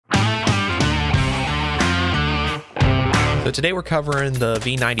So today we're covering the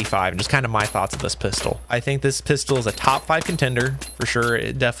V95 and just kind of my thoughts of this pistol. I think this pistol is a top 5 contender for sure.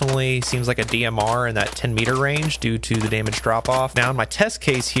 It definitely seems like a DMR in that 10-meter range due to the damage drop off. Now in my test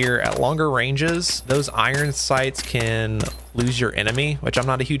case here, at longer ranges, those iron sights can lose your enemy, which I'm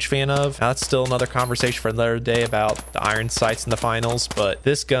not a huge fan of. Now, that's still another conversation for another day about the iron sights in the finals, but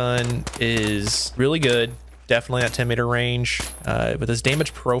this gun is really good. Definitely that 10-meter range. With this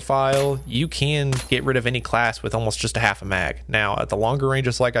damage profile, you can get rid of any class with almost just a half a mag. Now, at the longer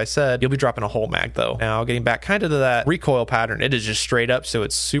ranges, like I said, you'll be dropping a whole mag though. Now, getting back kind of to that recoil pattern, it is just straight up, so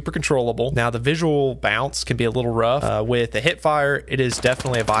it's super controllable. Now, the visual bounce can be a little rough. With the hip fire, it is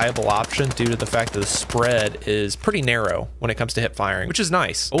definitely a viable option due to the fact that the spread is pretty narrow when it comes to hip firing, which is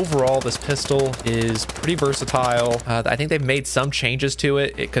nice. Overall, this pistol is pretty versatile. I think they've made some changes to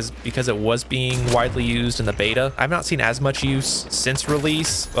it because it was being widely used in the beta. I've not seen as much use since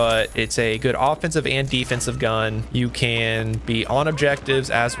release, but it's a good offensive and defensive gun. You can be on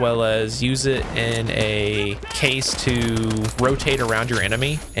objectives as well as use it in a case to rotate around your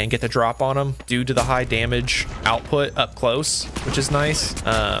enemy and get the drop on them due to the high damage output up close, which is nice.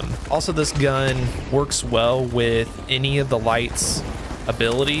 Also, this gun works well with any of the lights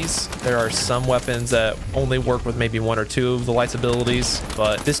abilities. There are some weapons that only work with maybe 1 or 2 of the lights abilities,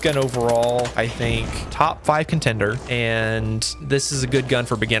 but this gun overall, I think top 5 contender, and this is a good gun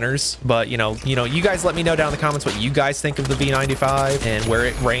for beginners. But you guys let me know down in the comments what you guys think of the V95 and where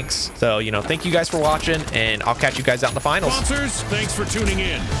it ranks. So thank you guys for watching, and I'll catch you guys out in the finals. Sponsors, thanks for tuning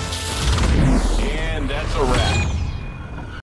in. And that's a wrap.